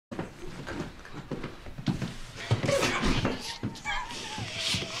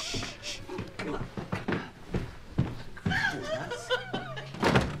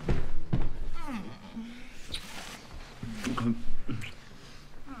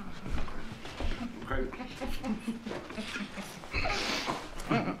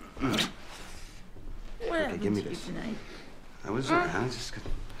What happened give me to you this. tonight? I was just gonna...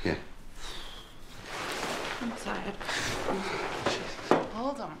 Here. I'm tired.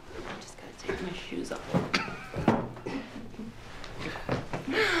 Hold on. I just gotta take my shoes off.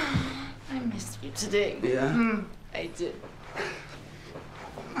 I missed you today. Yeah? I did.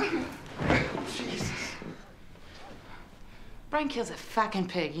 Jesus. Brian Keel's a fucking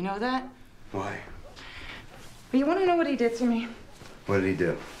pig, you know that? Why? But you wanna know what he did to me? What did he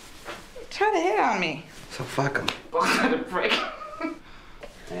do? He tried to hit on me. So fuck him. What a prick.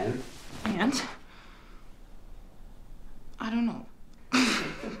 And? And? I don't know.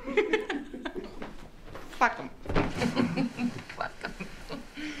 Fuck him. Fuck him.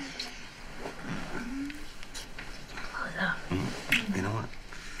 You know what?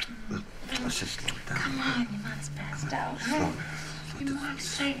 Let's just slow it down. Come on, your mom's passed out. Slow You down. want to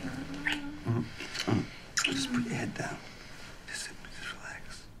say? Just put your head down. Just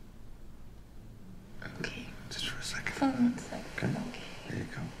relax. Okay. Just for a second. For 1 second. Okay? There you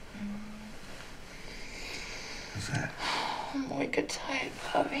go. How's that? I'm wicked tired,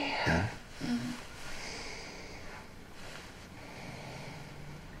 Bobby. Yeah?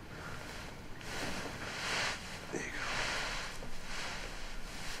 There you go.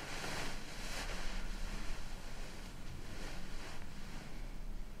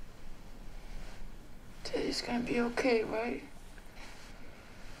 Teddy's gonna be okay, right?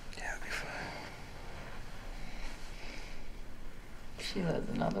 Yeah, I'll be fine. Sheila's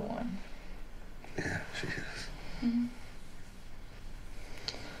another one. Yeah, she is.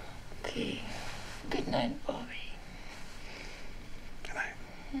 Okay. Good night, Bobby. Good night.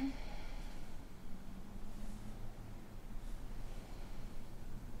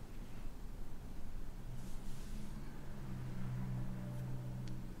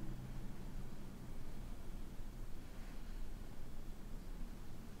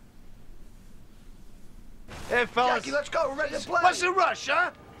 Hey, fellas. Jackie, let's go. We're ready to play. What's the rush,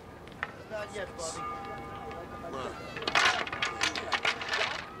 huh? Not yet, Bobby.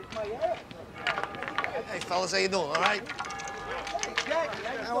 Hey, fellas, how you doing, all right? Hey, Jackie,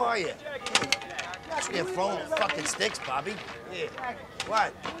 How are you? You're your phone fucking sticks, Bobby. Yeah.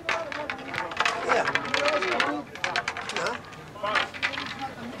 What? Yeah. Huh?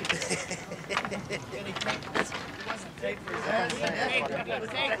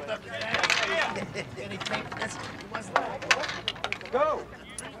 Go.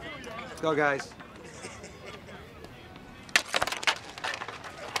 Let's go, guys.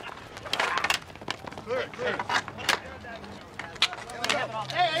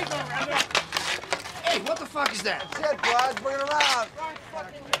 Hey, what the fuck is that? That's it, Brad. Bring it around.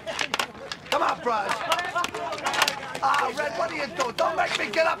 Come on, Brad. Ah, Red, what are you doing? Don't make me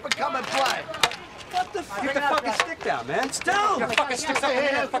get up and come and play. What the fuck? Get the fucking stick down, man. Still! Your fucking stick's up in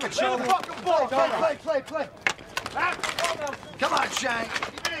there. Fucking show me. Fucking ball. Play. Come on, Shank.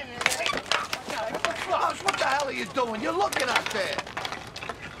 Mouse, what the hell are you doing? You're looking out there.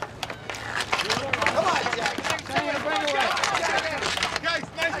 Come on, Jack. Guys,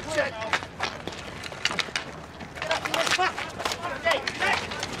 nice That's it.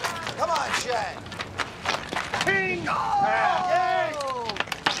 Come on, Shank. King! Oh!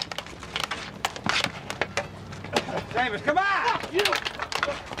 Davis, come on!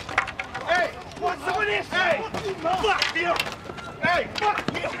 Hey, what's some of this? Hey! Fuck you! Hey, fuck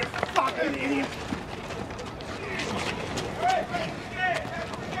you, you fucking idiot!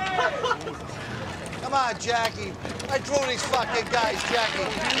 Come on, Jackie. I drew these fucking guys, Jackie.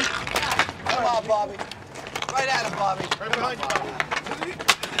 Come on, Bobby. Right at him, Bobby. Right behind you.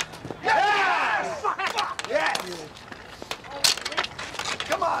 Yes! Yes!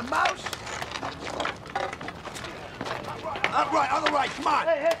 Come on, Mouse. On the right, come on.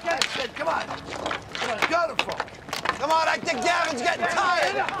 That's it. Come on. Beautiful. Come on, I think Gavin's getting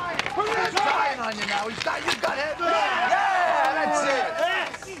tired. He's trying on you now. He's not. You got him. Yeah, that's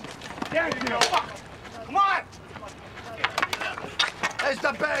it. There you go. Come on. There's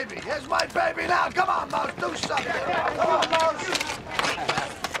the baby. Here's my baby now. Come on, Mouse. Do something. Come on, Mouse.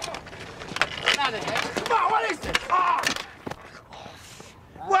 Come on, what is this? Oh.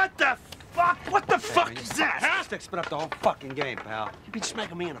 What the fuck? What the fuck is that, huh? Stick's been up the whole fucking game, pal. You've been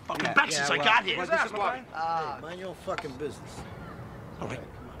smacking me in the fucking Yeah, back yeah, since I well, got here. what's this, Bobby? Mind your fucking business. All right.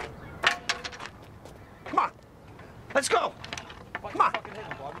 Come on. Let's go. Come on.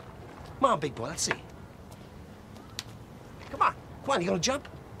 Come on, big boy. Let's see. Come on. Come on. You gonna jump?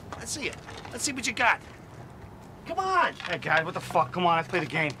 Let's see it. Let's see what you got. Come on. Hey, guys, what the fuck? Come on, let's play the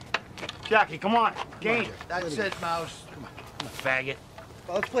game. Jackie, come on. Game. That's it, Mouse. Come on, faggot.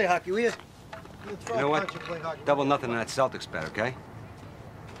 Well, let's play hockey, will you? You know what? Double nothing in that Celtics bet, okay?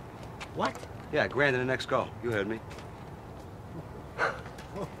 What? Yeah, grand in the next goal. You heard me.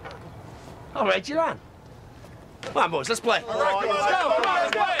 All right, you're on. Come on, boys, let's play. All right, come on, let's go. Come on,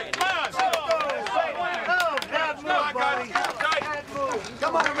 let's play. Come on,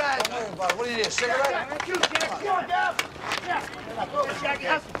 Come on, Red. What do you need, a cigarette?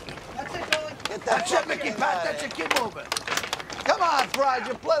 That's it, Mickey Pat. That's it. Keep moving. Come on, Pride.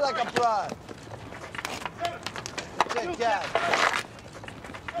 You play like a pride. That's it, Cat.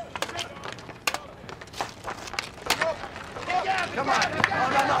 Come on.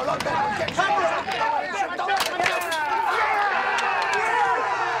 No. Look back. Get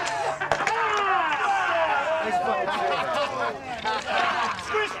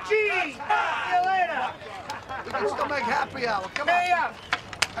Swiss cheese. See you later. We can still make happy hour. Come on. Hey up.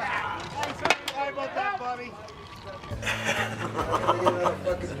 Sorry about that, Bobby.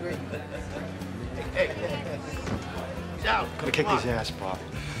 Could have kicked his ass, Bob.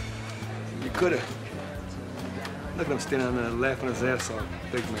 You could have. Look at him standing there laughing his ass off.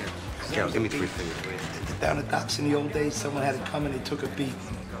 Big man. Carol, give me 3 fingers, please. Down the docks in the old days, someone had to come and they took a beat.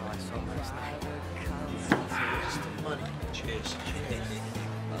 Cheers.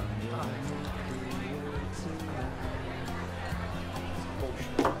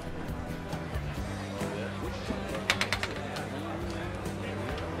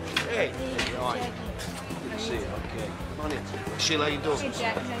 Hey. How are you? Good to see you. Okay. Come on in. Sheila, how you doing? Hey,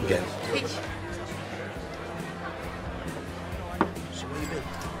 Jack. Again. Hey. So where you been?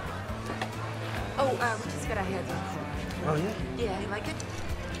 Oh, we just got our hair done. Oh, yeah? Yeah, you like it?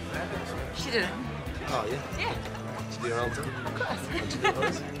 She did it. Oh, yeah? Yeah. Did you do your own too? Of course. Did you do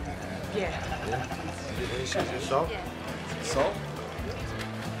hers? Yeah. So? Yeah. So?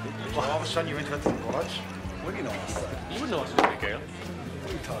 Well, all of a sudden you're interested in cards? What do you know all of a sudden? You wouldn't know what's going to be, Gail.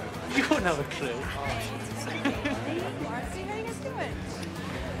 You wouldn't have a clue. Hey, Marcy, how you guys doing?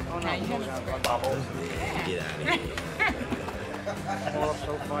 Oh, no, you have Get out of here. All up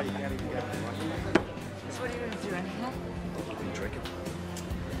so far you can't even get to one. So what are you going to do, anything? I'm drinking.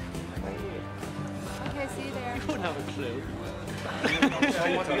 Okay, see you there. You wouldn't have a clue.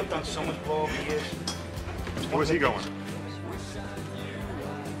 You've done so much blow over the years. Where's he going?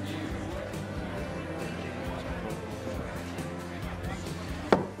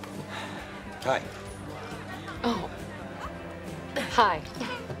 Hi. Oh. Hi.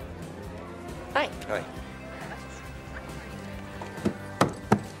 Hi. Hi.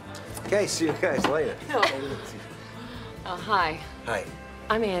 Okay, see you guys later. Oh, hi. Hi.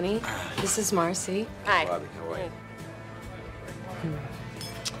 I'm Annie. This is Marcy. Hi. Bobby, how are you?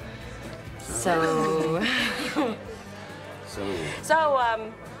 So,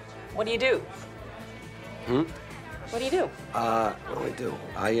 what do you do? What do you do? What do?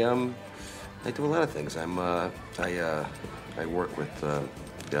 I do a lot of things. I work with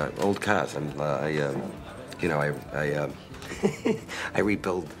old cars. I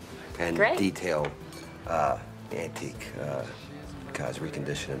rebuild and Great. detail antique cars,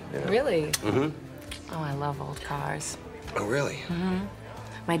 recondition them. You know? Really? Mm-hmm. Oh, I love old cars. Oh, really? Mm-hmm.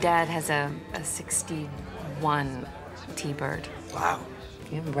 My dad has a 61 T-Bird. Wow.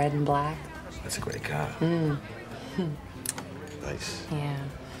 You have red and black? That's a great car. Mm. Nice. Yeah.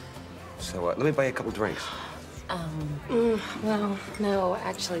 So let me buy you a couple drinks. Well, no,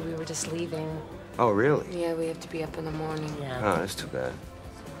 actually, we were just leaving. Oh, really? Yeah, we have to be up in the morning. Oh, that's too bad.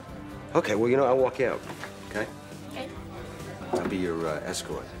 Okay, well, I'll walk you out, okay? Okay. I'll be your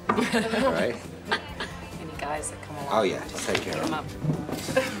escort, all right? Any guys that come along? Oh, yeah, take care Pick of 'em them. up.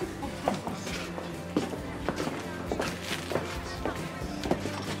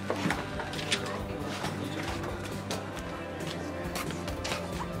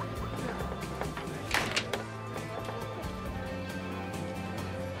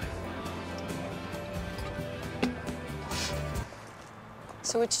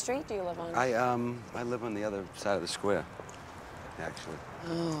 So which street do you live on? I live on the other side of the square, actually.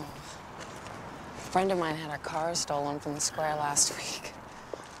 Oh. A friend of mine had her car stolen from the square last week.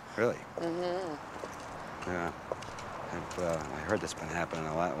 Really? Mm-hmm. Yeah. I heard that's been happening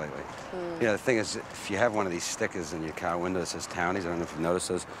a lot lately. You know, the thing is, if you have one of these stickers in your car window that says Townies, I don't know if you've noticed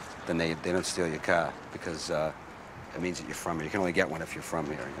those, then they don't steal your car because it means that you're from here. You can only get one if you're from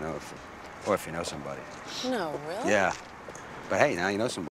here, or if you know somebody. No, really? Yeah. But hey, now you know somebody.